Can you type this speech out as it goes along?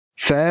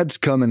Fads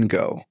come and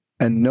go,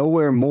 and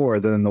nowhere more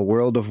than in the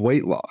world of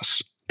weight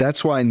loss.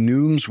 That's why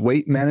Noom's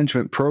weight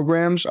management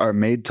programs are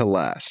made to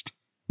last.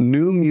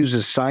 Noom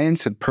uses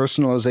science and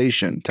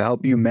personalization to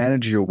help you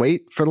manage your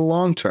weight for the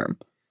long term.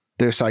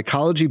 Their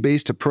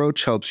psychology-based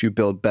approach helps you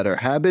build better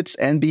habits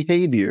and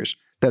behaviors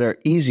that are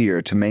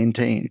easier to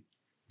maintain.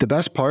 The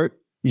best part?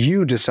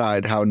 You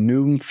decide how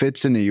Noom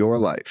fits into your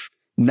life,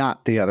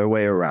 not the other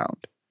way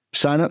around.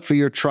 Sign up for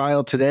your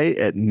trial today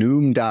at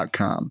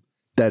Noom.com.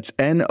 That's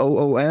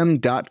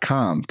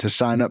Noom.com to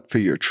sign up for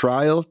your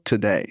trial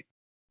today.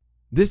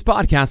 This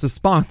podcast is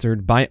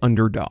sponsored by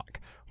Underdog.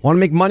 Want to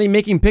make money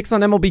making picks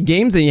on MLB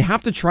games? And you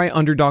have to try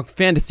Underdog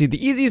Fantasy,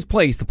 the easiest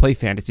place to play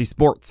fantasy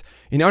sports.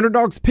 In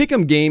Underdog's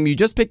Pick'em game, you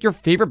just pick your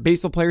favorite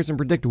baseball players and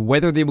predict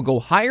whether they will go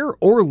higher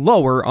or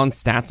lower on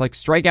stats like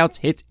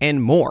strikeouts, hits,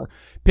 and more.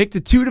 Pick to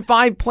 2 to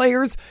 5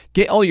 players,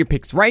 get all your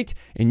picks right,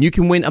 and you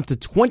can win up to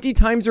 20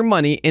 times your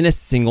money in a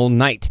single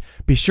night.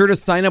 Be sure to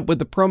sign up with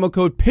the promo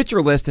code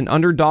PitcherList, and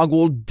Underdog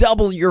will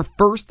double your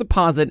first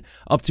deposit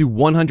up to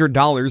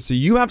 $100, so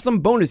you have some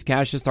bonus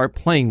cash to start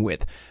playing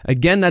with.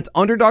 Again, that's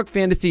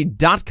UnderdogFantasy.com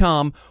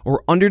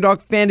or Underdog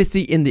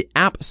Fantasy in the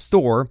App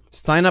Store.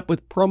 Sign up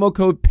with promo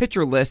code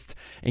PitcherList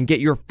and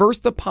get your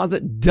first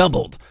deposit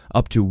doubled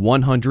up to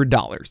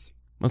 $100.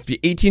 Must be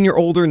 18 or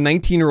older,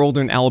 19 or older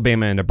in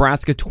Alabama and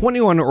Nebraska,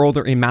 21 or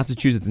older in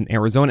Massachusetts and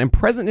Arizona, and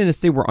present in a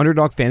state where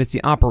Underdog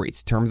Fantasy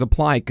operates. Terms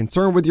apply.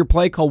 Concerned with your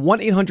play? Call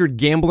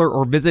 1-800-GAMBLER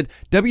or visit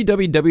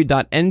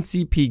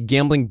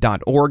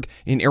www.ncpgambling.org.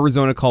 In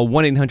Arizona, call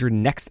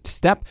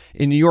 1-800-NEXT-STEP.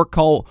 In New York,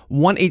 call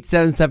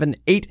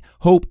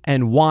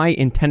 1-877-8-HOPE-NY.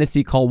 In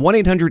Tennessee, call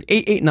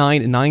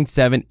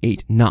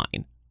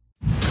 1-800-889-9789.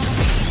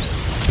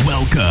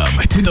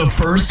 Welcome to the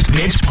First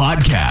Pitch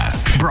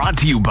Podcast, brought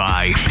to you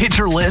by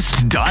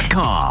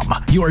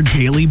PitcherList.com, your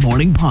daily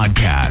morning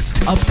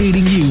podcast,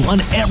 updating you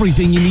on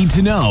everything you need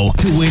to know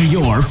to win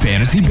your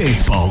fantasy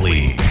baseball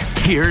league.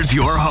 Here's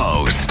your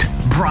host,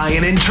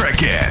 Brian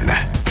Entrekin.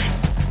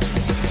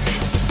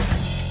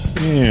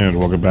 And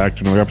welcome back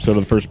to another episode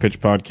of the First Pitch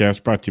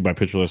Podcast, brought to you by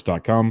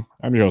PitcherList.com.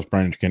 I'm your host,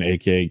 Brian Entrekin,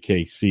 a.k.a.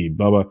 KC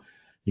Bubba.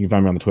 You can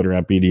find me on the Twitter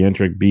at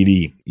BDentrek,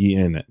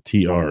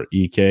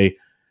 BDENTREK.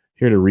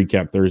 Here to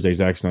recap Thursday's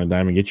action on the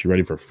diamond, get you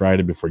ready for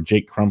Friday before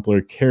Jake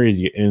Crumpler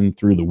carries you in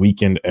through the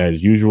weekend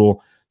as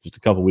usual. Just a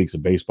couple weeks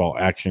of baseball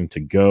action to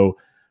go.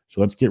 So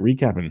let's get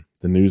recapping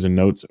the news and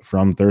notes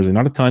from Thursday.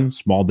 Not a ton.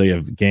 Small day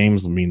of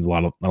games means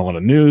not a lot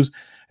of news,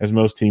 as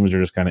most teams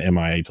are just kind of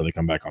MIA until they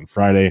come back on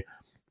Friday.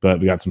 But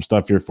we got some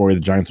stuff here for you.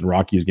 The Giants and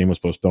Rockies game was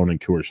postponed in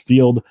Coors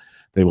Field.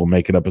 They will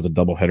make it up as a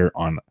doubleheader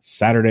on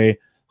Saturday.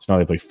 So now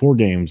they play 4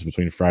 games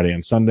between Friday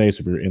and Sunday. So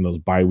if you're in those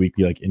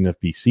bi-weekly like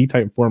NFBC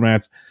type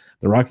formats,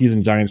 the Rockies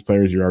and Giants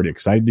players you're already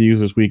excited to use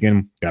this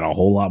weekend got a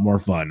whole lot more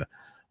fun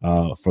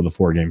for the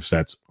 4-game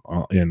sets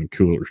in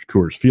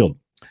Coors Field.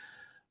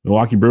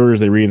 Milwaukee Brewers,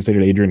 they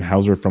reinstated Adrian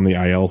Hauser from the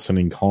IL,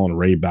 sending Colin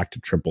Ray back to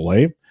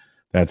AAA.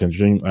 That's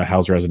interesting.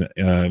 Hauser has an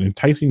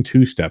enticing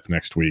 2-step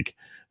next week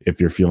if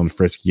you're feeling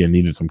frisky and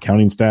needed some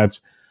counting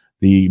stats.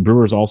 The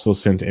Brewers also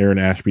sent Aaron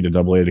Ashby to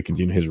AA to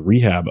continue his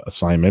rehab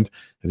assignment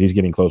as he's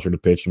getting closer to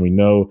pitch, and we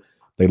know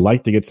they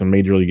like to get some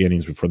major league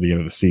innings before the end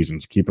of the season.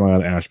 So keep an eye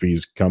on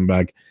Ashby's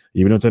comeback.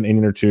 Even if it's an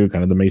inning or two,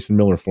 kind of the Mason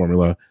Miller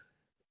formula,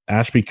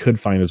 Ashby could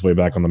find his way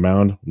back on the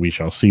mound. We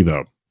shall see,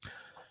 though.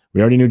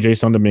 We already knew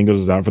Jason Domingos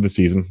was out for the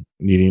season,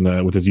 needing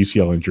with his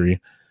UCL injury.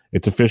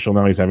 It's official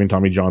now. He's having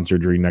Tommy John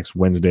surgery next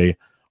Wednesday,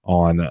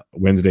 on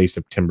Wednesday,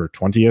 September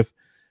 20th.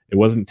 It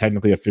wasn't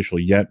technically official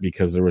yet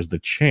because there was the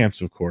chance,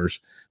 of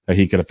course, that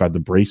he could have had the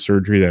brace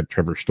surgery that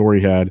Trevor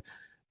Story had.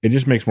 It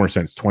just makes more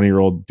sense.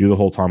 20-year-old, do the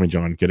whole Tommy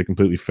John, get it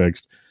completely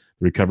fixed.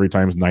 The recovery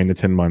time is 9 to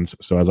 10 months.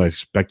 So as I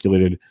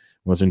speculated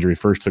when this injury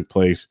first took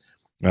place,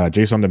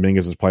 Jason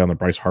Dominguez is probably on the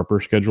Bryce Harper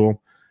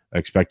schedule. I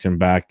expect him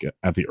back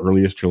at the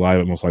earliest July,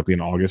 but most likely an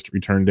August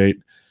return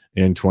date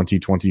in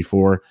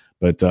 2024.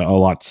 But a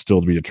lot still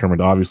to be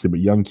determined, obviously.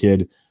 But young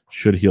kid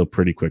should heal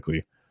pretty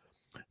quickly.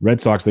 Red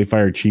Sox, they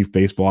fired Chief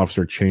Baseball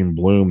Officer Shane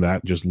Bloom.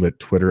 That just lit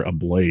Twitter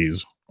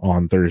ablaze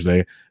on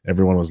Thursday.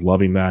 Everyone was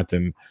loving that.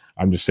 And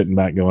I'm just sitting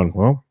back going,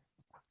 well,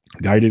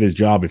 guy did his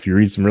job. If you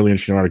read some really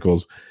interesting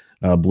articles,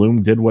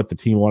 Bloom did what the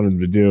team wanted him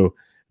to do.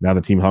 Now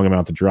the team hung him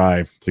out to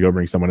dry to go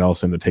bring someone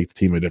else in to take the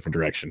team in a different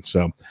direction.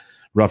 So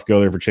rough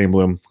go there for Shane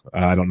Bloom.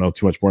 I don't know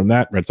too much more than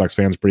that. Red Sox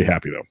fans pretty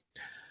happy,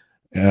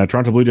 though.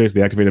 Toronto Blue Jays,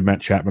 they activated Matt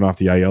Chapman off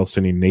the IL,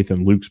 sending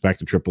Nathan Lukes back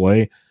to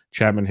AAA.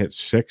 Chapman hit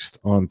 6th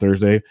on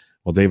Thursday,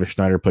 while Davis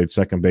Schneider played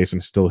second base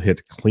and still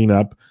hit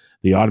cleanup.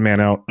 The odd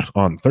man out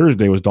on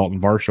Thursday was Dalton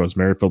Varsho as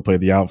Merrifield played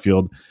the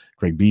outfield.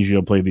 Kevin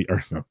Biggio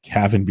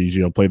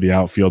played the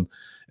outfield,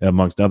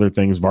 amongst other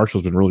things.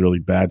 Varsho's been really, really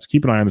bad. So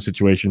keep an eye on the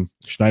situation.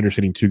 Schneider's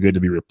hitting too good to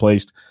be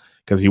replaced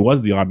because he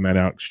was the odd man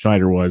out.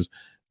 Schneider was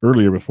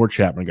earlier before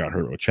Chapman got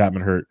hurt. When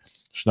Chapman hurt,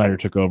 Schneider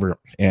took over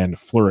and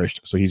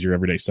flourished. So he's your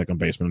everyday second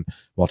baseman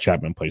while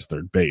Chapman plays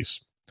third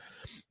base.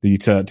 The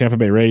Tampa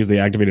Bay Rays, they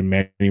activated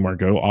Manny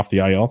Margot off the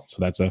IL. So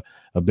that's a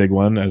big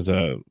one as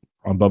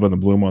on Bubba and the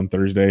Bloom on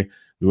Thursday.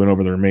 We went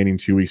over the remaining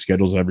 2-week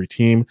schedules of every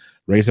team.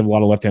 Rays have a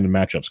lot of left-handed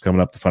matchups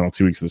coming up the final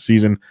 2 weeks of the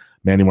season.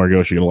 Manny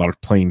Margot should get a lot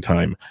of playing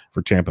time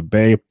for Tampa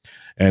Bay.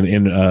 And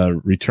in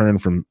return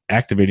from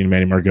activating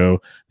Manny Margot,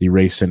 the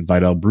Rays sent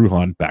Vidal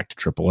Brujan back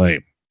to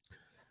AAA.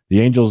 The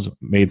Angels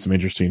made some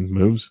interesting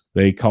moves.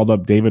 They called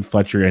up David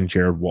Fletcher and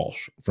Jared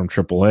Walsh from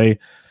AAA.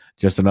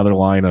 Just another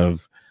line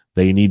of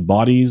they need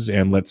bodies,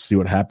 and let's see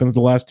what happens the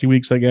last 2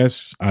 weeks, I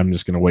guess. I'm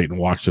just going to wait and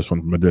watch this one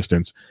from a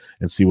distance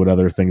and see what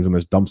other things in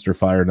this dumpster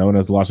fire known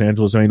as the Los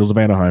Angeles Angels of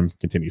Anaheim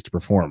continues to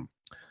perform.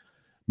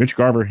 Mitch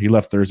Garver, he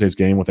left Thursday's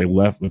game with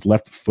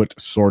left foot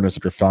soreness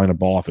after fouling a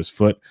ball off his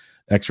foot.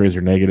 X-rays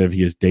are negative.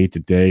 He is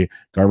day-to-day.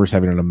 Garver's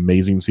having an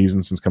amazing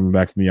season since coming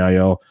back from the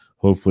IL.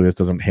 Hopefully this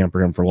doesn't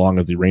hamper him for long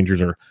as the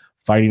Rangers are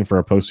fighting for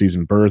a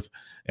postseason berth,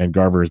 and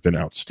Garver has been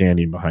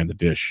outstanding behind the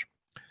dish.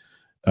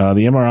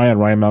 The MRI on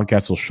Ryan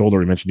Mountcastle's shoulder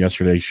we mentioned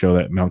yesterday show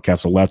that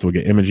Mountcastle left. We'll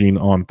get imaging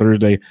on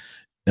Thursday.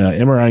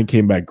 MRI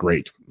came back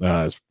great.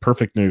 It's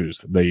perfect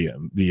news.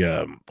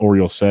 The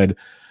Orioles said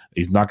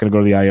he's not going to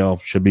go to the IL,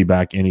 should be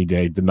back any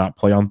day. Did not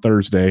play on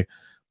Thursday,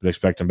 but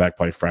expect him back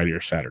probably Friday or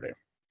Saturday.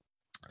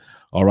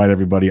 All right,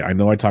 everybody. I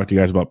know I talked to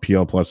you guys about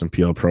PL Plus and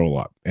PL Pro a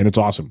lot, and it's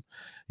awesome.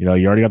 You know,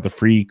 you already got the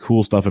free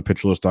cool stuff at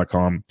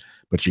PitcherList.com,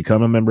 but you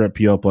become a member at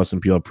PL Plus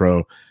and PL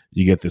Pro,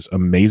 you get this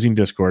amazing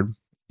Discord.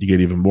 You get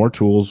even more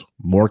tools,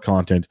 more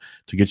content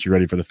to get you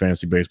ready for the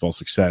fantasy baseball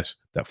success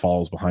that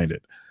follows behind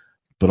it.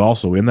 But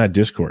also in that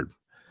Discord,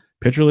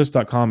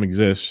 PitcherList.com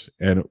exists,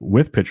 and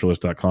with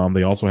PitcherList.com,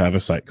 they also have a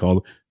site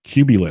called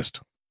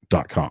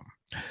QBList.com.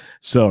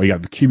 So you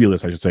got the QB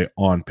list, I should say,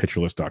 on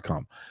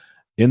PitcherList.com.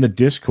 In the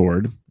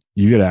Discord,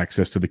 you get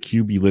access to the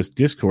QB List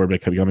Discord by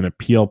becoming a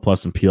PL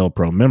Plus and PL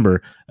Pro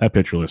member at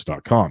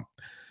PitcherList.com.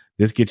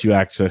 This gets you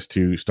access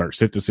to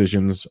start-sit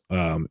decisions.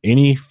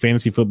 Any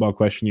fantasy football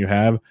question you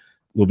have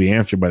will be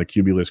answered by the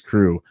QB List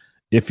crew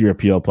if you're a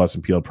PL Plus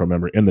and PL Pro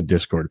member in the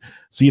Discord.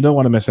 So you don't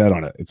want to miss out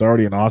on it. It's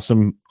already an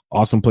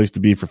awesome place to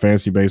be for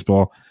fantasy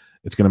baseball.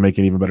 It's going to make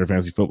an even better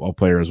fantasy football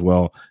player as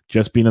well.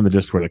 Just being in the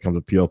Discord that comes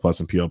with PL Plus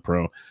and PL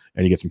Pro,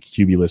 and you get some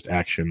QB List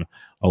action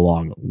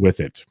along with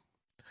it.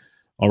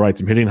 All right,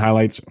 some hitting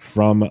highlights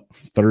from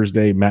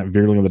Thursday. Matt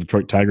Vierling of the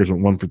Detroit Tigers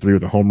went 1 for 3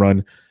 with a home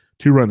run,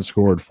 2 runs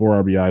scored,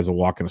 4 RBIs, a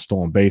walk, and a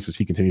stolen base as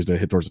he continues to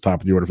hit towards the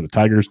top of the order for the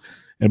Tigers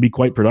and be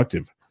quite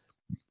productive.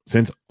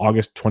 Since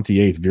August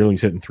 28th,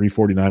 Vierling's hitting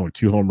 .349 with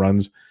 2 home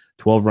runs,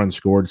 12 runs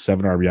scored,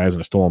 7 RBIs,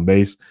 and a stolen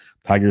base.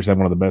 Tigers have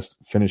one of the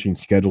best finishing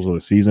schedules of the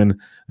season,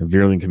 and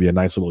Vierling can be a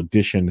nice little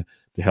addition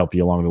to help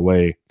you along the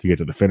way to get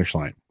to the finish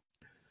line.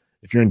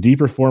 If you're in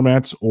deeper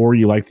formats or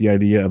you like the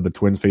idea of the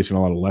Twins facing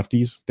a lot of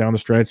lefties down the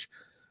stretch,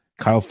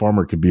 Kyle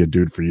Farmer could be a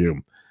dude for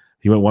you.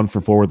 He went 1 for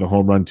 4 with a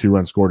home run, 2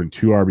 runs scored, and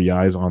 2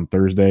 RBIs on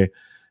Thursday.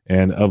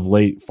 And of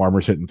late,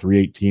 Farmer's hitting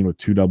 .318 with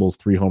 2 doubles,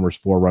 3 homers,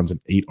 4 runs,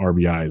 and 8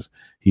 RBIs.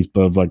 He's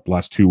above like the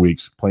last 2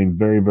 weeks, playing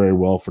very, very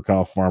well for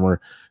Kyle Farmer,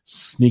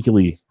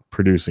 sneakily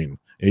producing,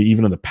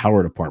 even in the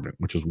power department,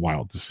 which is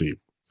wild to see. And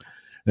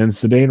then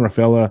Ceddanne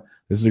Rafaela,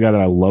 this is a guy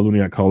that I loved when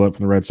he got called up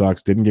from the Red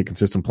Sox, didn't get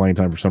consistent playing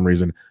time for some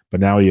reason, but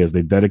now he is.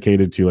 They've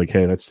dedicated to like,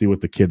 hey, let's see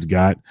what the kid's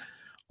got.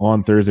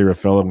 On Thursday,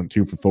 Rafaela went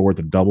 2 for 4 with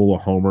a double, a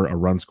homer, a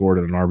run scored,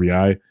 and an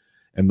RBI.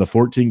 And the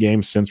 14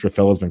 games since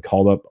Rafaela's been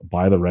called up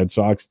by the Red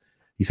Sox,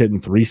 he's hitting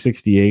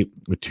 .368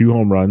 with 2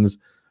 home runs,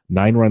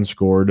 9 runs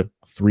scored,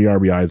 3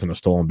 RBIs, and a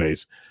stolen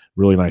base.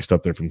 Really nice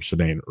stuff there from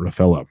Ceddanne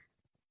Rafaela.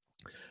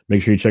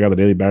 Make sure you check out the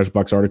Daily Batters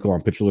Box article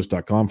on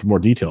PitcherList.com for more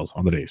details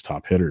on the day's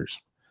top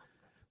hitters.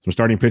 Some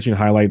starting pitching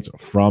highlights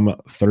from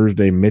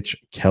Thursday. Mitch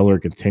Keller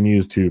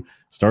continues to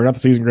start out the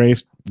season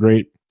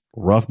great,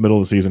 rough middle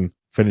of the season,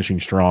 finishing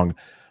strong.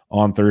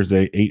 On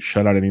Thursday, 8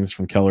 shutout innings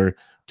from Keller,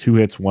 2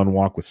 hits, 1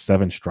 walk with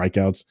 7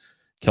 strikeouts.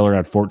 Keller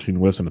had 14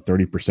 whiffs and a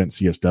 30%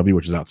 CSW,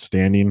 which is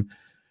outstanding.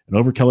 And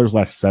over Keller's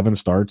last 7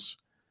 starts,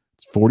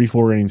 it's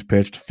 44 innings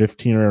pitched,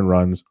 15 earned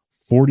runs,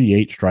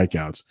 48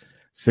 strikeouts.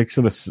 6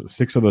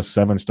 of those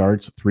 7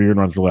 starts, 3 earned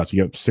runs or less. He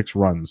got 6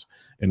 runs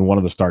in one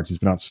of the starts. He's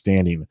been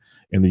outstanding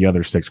in the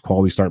other 6.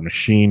 Quality start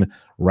machine,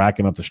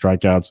 racking up the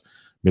strikeouts.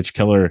 Mitch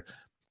Keller,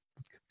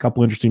 a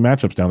couple interesting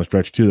matchups down the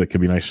stretch too that could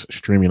be nice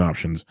streaming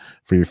options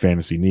for your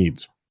fantasy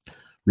needs.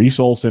 Reese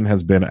Olson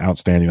has been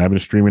outstanding. I've been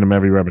streaming him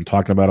everywhere. I've been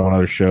talking about it on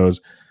other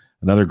shows.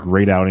 Another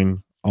great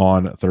outing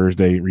on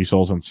Thursday. Reese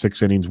Olson,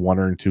 6 innings, 1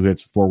 earned, 2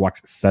 hits, 4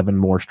 walks, 7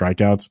 more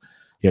strikeouts.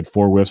 He had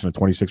 4 whiffs and a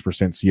 26%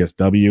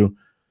 CSW.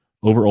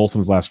 Over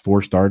Olson's last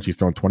 4 starts, he's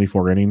thrown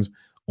 24 innings,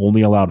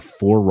 only allowed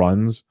 4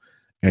 runs,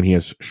 and he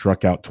has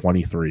struck out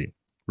 23.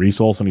 Reese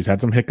Olson, he's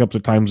had some hiccups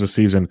at times this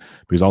season,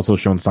 but he's also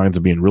shown signs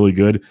of being really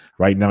good.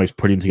 Right now, he's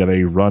putting together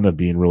a run of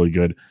being really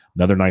good.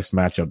 Another nice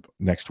matchup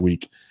next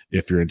week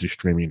if you're into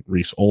streaming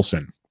Reese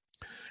Olson.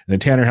 And then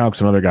Tanner Houck's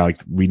another guy.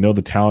 Like, we know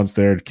the talent's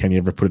there. Can he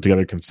ever put it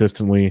together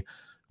consistently?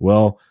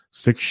 Well,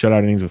 6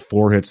 shutout innings with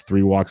 4 hits,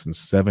 3 walks, and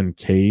 7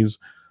 Ks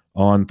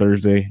on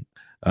Thursday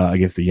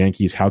against the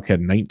Yankees. Houck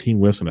had 19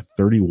 whiffs and a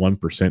 31%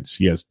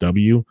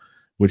 CSW,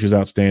 which is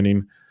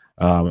outstanding.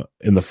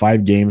 In the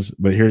 5 games,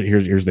 but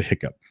here's the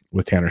hiccup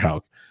with Tanner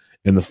Houck.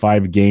 In the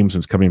 5 games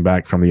since coming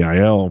back from the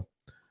IL,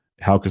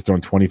 Houck has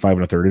thrown 25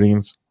 and a third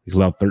innings. He's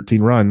allowed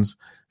 13 runs.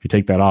 If you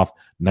take that off,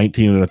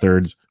 19 and a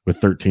thirds with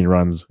 13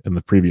 runs in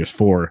the previous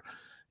 4.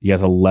 He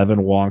has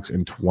 11 walks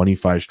and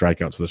 25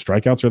 strikeouts. So the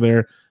strikeouts are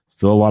there.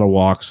 Still a lot of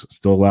walks.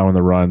 Still allowing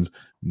the runs.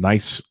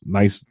 Nice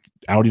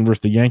outing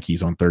versus the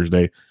Yankees on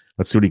Thursday.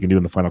 Let's see what he can do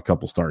in the final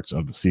couple starts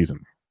of the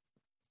season.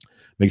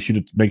 Make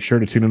sure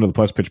to tune into the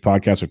Plus Pitch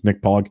podcast with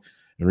Nick Pollock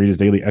and read his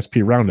daily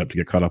SP Roundup to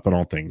get caught up on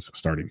all things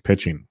starting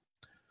pitching.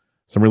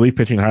 Some relief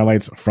pitching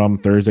highlights from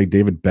Thursday.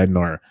 David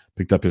Bednar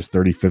picked up his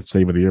 35th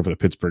save of the year for the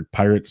Pittsburgh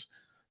Pirates.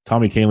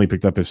 Tommy Kahnle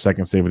picked up his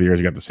second save of the year as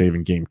he got the save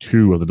in Game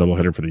 2 of the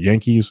doubleheader for the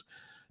Yankees.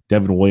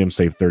 Devin Williams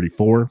saved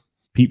 34.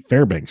 Pete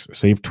Fairbanks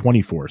saved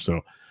 24.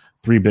 So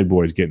 3 big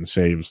boys getting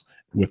saves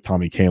with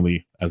Tommy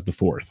Kahnle as the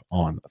 4th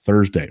on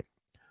Thursday.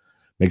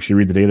 Make sure you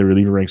read the Daily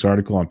Reliever Ranks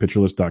article on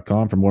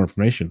PitcherList.com for more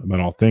information about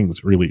all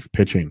things relief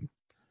pitching.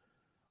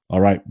 All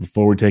right,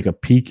 before we take a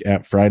peek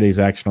at Friday's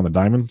action on the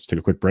diamond, let's take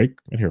a quick break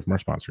and hear from our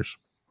sponsors.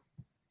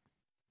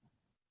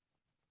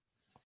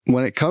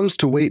 When it comes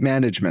to weight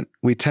management,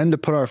 we tend to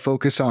put our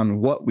focus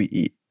on what we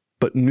eat,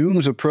 but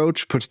Noom's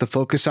approach puts the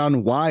focus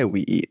on why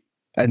we eat,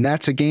 and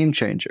that's a game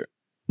changer.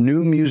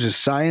 Noom uses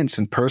science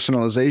and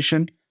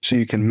personalization so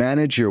you can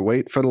manage your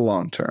weight for the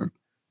long term.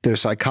 Their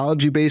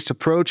psychology-based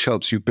approach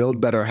helps you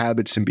build better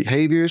habits and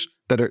behaviors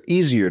that are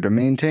easier to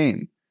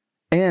maintain.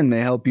 And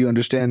they help you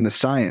understand the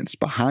science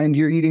behind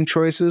your eating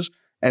choices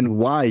and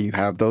why you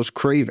have those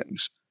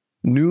cravings.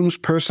 Noom's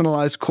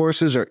personalized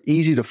courses are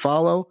easy to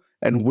follow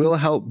and will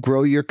help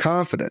grow your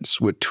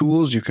confidence with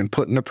tools you can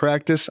put into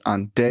practice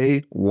on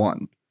day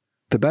 1.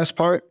 The best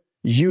part?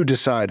 You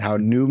decide how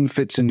Noom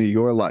fits into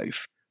your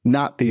life,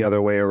 not the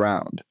other way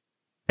around.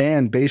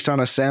 And based on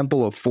a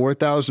sample of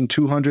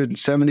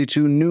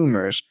 4,272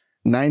 Noomers,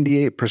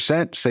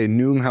 98% say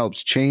Noom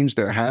helps change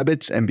their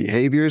habits and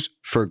behaviors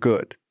for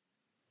good.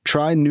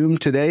 Try Noom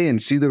today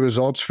and see the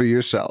results for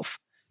yourself.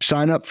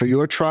 Sign up for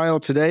your trial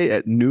today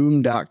at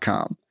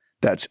Noom.com.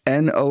 That's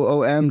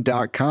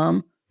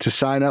Noom.com to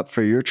sign up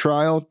for your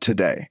trial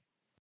today.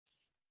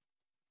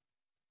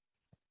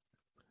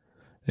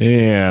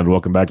 And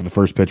welcome back to the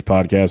First Pitch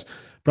Podcast,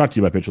 brought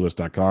to you by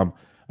PitcherList.com.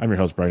 I'm your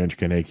host, Brian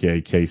Entrican,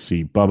 a.k.a.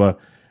 KC Bubba.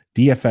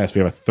 DFS,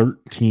 we have a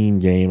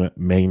 13-game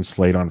main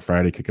slate on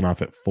Friday, kicking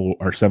off at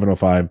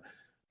 7:05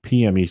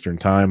 p.m. Eastern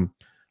Time.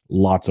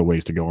 Lots of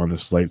ways to go on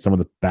this slate. Some of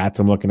the bats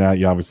I'm looking at,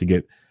 you obviously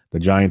get the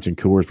Giants and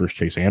Coors versus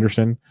Chase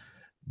Anderson,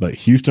 but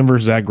Houston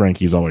versus Zach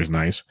Greinke is always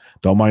nice.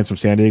 Don't mind some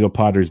San Diego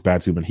Padres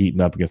bats who've been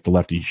heating up against the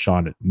lefty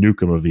Sean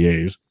Newcomb of the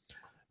A's.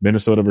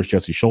 Minnesota versus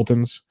Jesse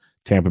Schultens,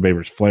 Tampa Bay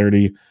versus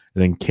Flaherty, and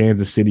then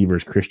Kansas City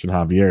versus Christian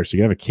Javier. So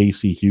you have a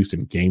KC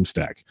Houston game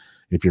stack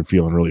if you're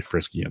feeling really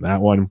frisky in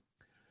that one.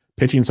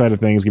 Pitching side of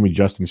things, give me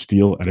Justin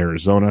Steele at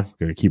Arizona.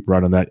 Going to keep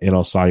running that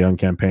NL Cy Young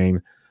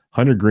campaign.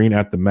 Hunter Green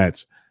at the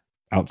Mets.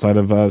 Outside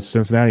of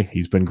Cincinnati,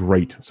 he's been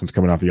great since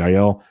coming off the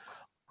IL.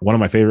 One of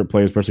my favorite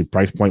players, especially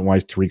price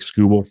point-wise, Tariq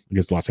Skubal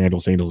against the Los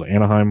Angeles Angels at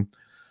Anaheim.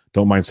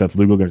 Don't mind Seth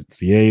Lugo against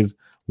the A's.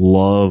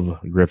 Love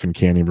Griffin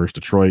Canning versus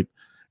Detroit.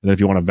 And then if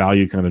you want to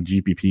value kind of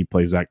GPP,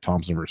 play Zach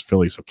Thompson versus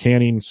Philly. So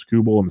Canning,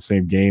 Skubal in the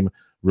same game.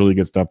 Really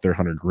good stuff there.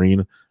 Hunter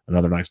Green,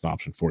 another nice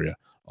option for you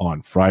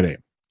on Friday.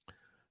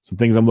 Some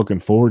things I'm looking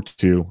forward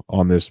to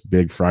on this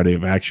big Friday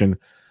of action.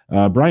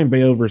 Brian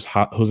Bello versus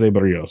Jose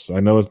Barrios. I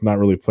know it's not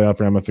really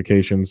playoff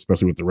ramifications,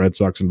 especially with the Red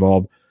Sox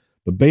involved,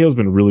 but Bello's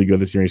been really good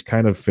this year. He's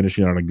kind of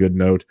finishing on a good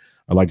note.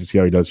 I'd like to see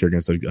how he does here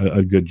against a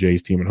good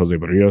Jays team and Jose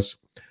Barrios.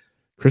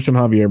 Christian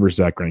Javier versus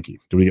Zach Greinke.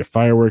 Do we get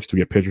fireworks? Do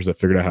we get pitchers that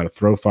figured out how to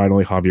throw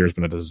finally? Javier has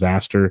been a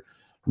disaster.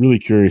 Really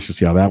curious to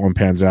see how that one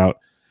pans out.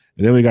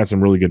 And then we got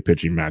some really good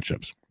pitching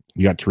matchups.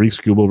 You got Tariq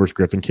Skubal versus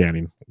Griffin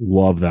Canning.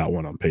 Love that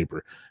one on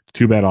paper.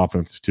 2 bad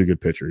offenses, 2 good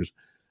pitchers.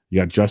 You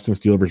got Justin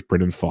Steele versus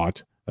Brendan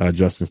Pfaadt.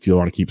 Justin Steele, I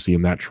want to keep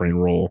seeing that train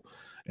roll.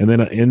 And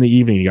then in the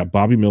evening, you got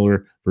Bobby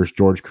Miller versus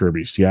George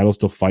Kirby. Seattle's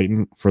still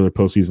fighting for their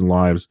postseason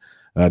lives.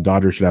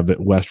 Dodgers should have the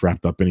West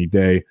wrapped up any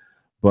day.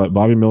 But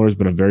Bobby Miller has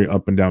been a very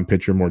up and down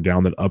pitcher, more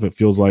down than up, it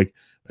feels like.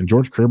 And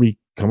George Kirby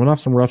coming off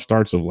some rough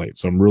starts of late.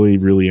 So I'm really,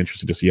 really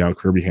interested to see how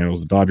Kirby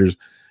handles the Dodgers.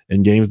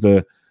 In games,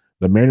 the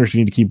Mariners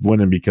need to keep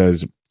winning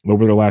because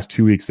over the last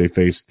 2 weeks, they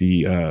faced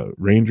the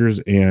Rangers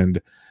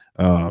and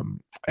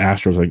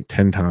Astros, I think,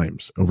 10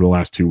 times over the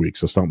last 2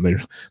 weeks. So something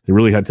they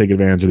really had to take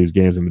advantage of these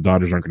games, and the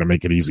Dodgers aren't going to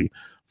make it easy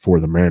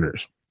for the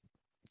Mariners.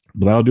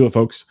 But that'll do it,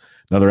 folks.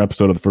 Another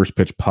episode of the First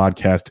Pitch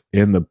Podcast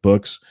in the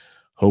books.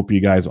 Hope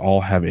you guys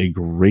all have a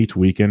great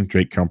weekend.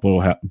 Jake Crumpler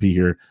will be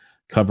here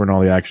covering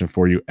all the action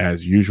for you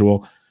as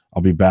usual.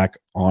 I'll be back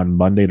on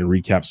Monday to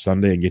recap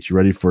Sunday and get you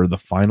ready for the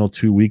final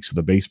 2 weeks of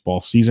the baseball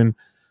season.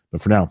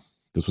 But for now,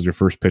 this was your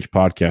First Pitch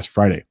Podcast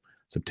Friday,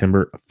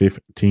 September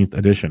 15th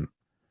edition.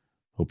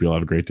 Hope you all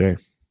have a great day.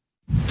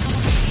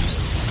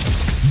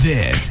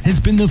 This has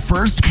been the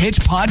First Pitch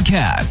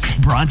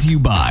Podcast, brought to you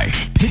by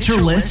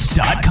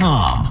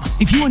PitcherList.com.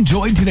 If you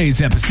enjoyed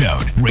today's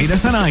episode, rate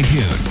us on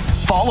iTunes,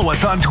 follow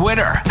us on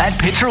Twitter at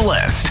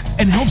PitcherList,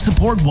 and help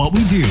support what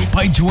we do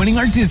by joining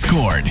our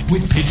Discord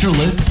with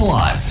PitcherList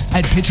Plus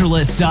at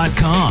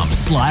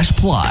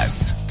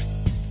PitcherList.com/plus.